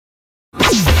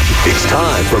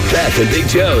Time for Beth and Big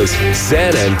Joe's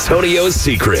San Antonio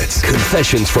Secrets.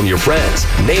 Confessions from your friends,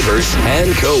 neighbors,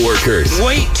 and coworkers.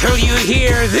 Wait till you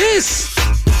hear this.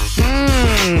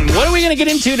 What are we going to get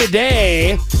into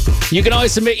today? You can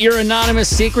always submit your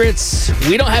anonymous secrets.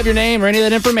 We don't have your name or any of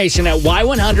that information at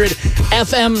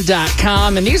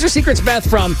y100fm.com. And these are secrets, Beth,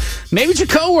 from maybe it's your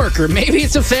coworker, maybe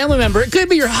it's a family member. It could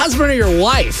be your husband or your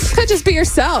wife. Could just be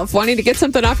yourself wanting to get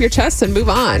something off your chest and move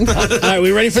on. All right,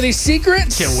 we ready for these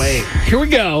secrets? Can't wait. Here we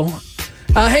go.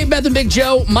 Hey, Beth and Big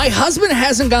Joe, my husband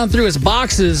hasn't gone through his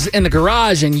boxes in the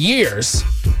garage in years.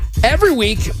 Every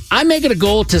week, I make it a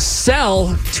goal to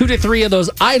sell 2 to 3 of those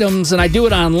items, and I do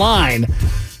it online.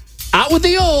 Out with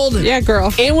the old. Yeah,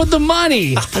 girl. In with the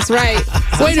money. That's right.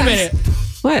 Wait a minute.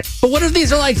 What? But what if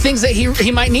these are like things that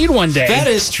he might need one day? That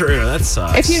is true. That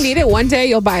sucks. If you need it one day,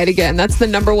 you'll buy it again. That's the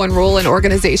number one rule in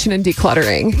organization and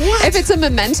decluttering. What? If it's a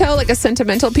memento, like a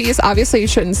sentimental piece, obviously you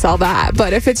shouldn't sell that.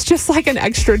 But if it's just like an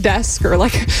extra desk or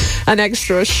like an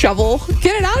extra shovel,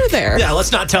 get it out of there. Yeah,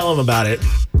 let's not tell them about it.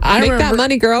 Make that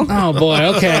money, girl. Oh, boy.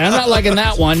 Okay. I'm not liking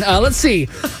that one. Let's see.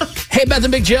 Hey, Beth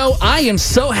and Big Joe, I am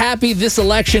so happy this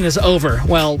election is over.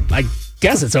 Well, I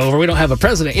guess it's over. We don't have a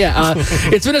president yet.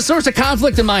 It's been a source of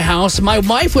conflict in my house. My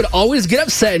wife would always get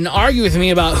upset and argue with me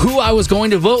about who I was going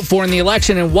to vote for in the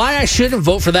election and why I shouldn't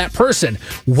vote for that person.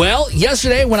 Well,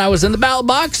 yesterday when I was in the ballot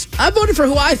box, I voted for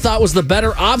who I thought was the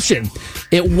better option.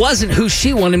 It wasn't who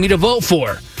she wanted me to vote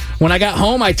for. When I got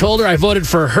home, I told her I voted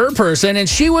for her person, and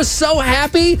she was so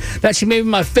happy that she made me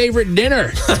my favorite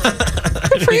dinner.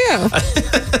 Good for you.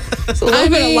 It's a little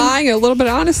bit of lying, a little bit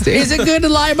of honesty. Is it good to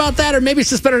lie about that? Or maybe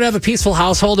it's just better to have a peaceful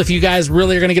household if you guys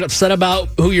really are going to get upset about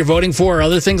who you're voting for or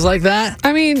other things like that?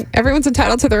 I mean, everyone's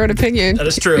entitled to their own opinion. That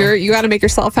is true. You got to make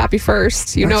yourself happy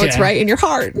first. You know Okay. it's right in your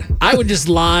heart. I would just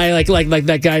lie like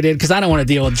that guy did because I don't want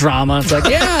to deal with drama. It's like,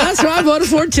 yeah, that's who I voted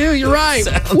for too. You're right.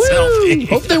 Sounds Woo! healthy.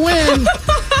 Hope they win.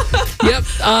 Yep.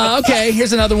 Okay,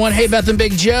 here's another one. Hey, Beth and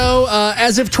Big Joe.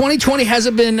 As if 2020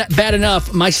 hasn't been bad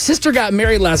enough, my sister got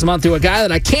married last month to a guy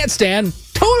that I can't stand.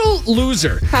 Total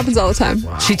loser. Happens all the time.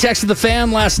 She texted the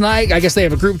fam last night. I guess they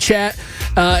have a group chat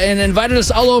and invited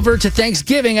us all over to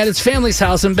Thanksgiving at his family's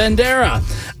house in Bandera.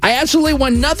 I absolutely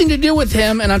want nothing to do with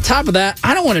him. And on top of that,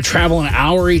 I don't want to travel an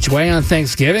hour each way on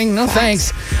Thanksgiving. No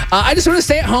thanks. I just want to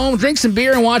stay at home, drink some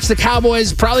beer, and watch the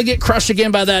Cowboys probably get crushed again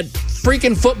by that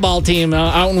freaking football team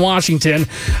out in Washington.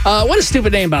 What a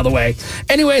stupid name, by the way.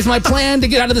 Anyways, my plan to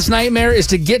get out of this nightmare is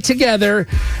to get together.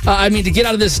 To get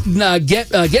out of this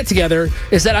get together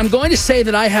is that I'm going to say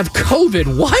that I have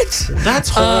COVID. What? That's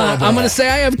horrible. I'm going to say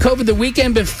I have COVID the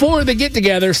weekend before the get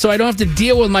together so I don't have to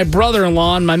deal with my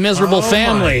brother-in-law and my miserable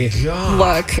family. My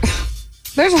God. Look,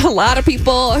 there's a lot of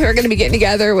people who are going to be getting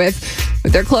together with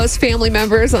their close family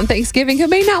members on Thanksgiving who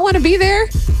may not want to be there.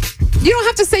 You don't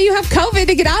have to say you have COVID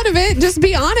to get out of it. Just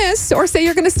be honest, or say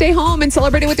you're going to stay home and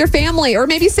celebrate it with your family, or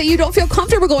maybe say you don't feel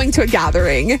comfortable going to a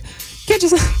gathering. You can't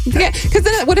just because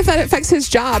then what if that affects his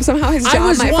job? Somehow his I job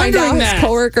was might find out wondering his that.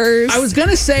 coworkers. I was going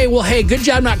to say, well, hey, good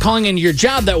job not calling into your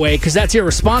job that way because that's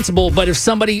irresponsible. But if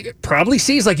somebody probably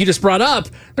sees, like you just brought up,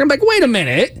 they're like, wait a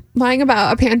minute. Lying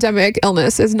about a pandemic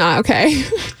illness is not okay.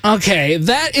 Okay,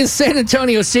 that is San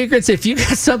Antonio Secrets. If you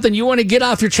got something you want to get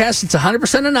off your chest, it's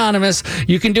 100% anonymous.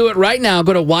 You can do it right now.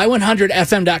 Go to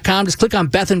y100fm.com. Just click on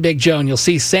Beth and Big Joe, and you'll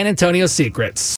see San Antonio Secrets.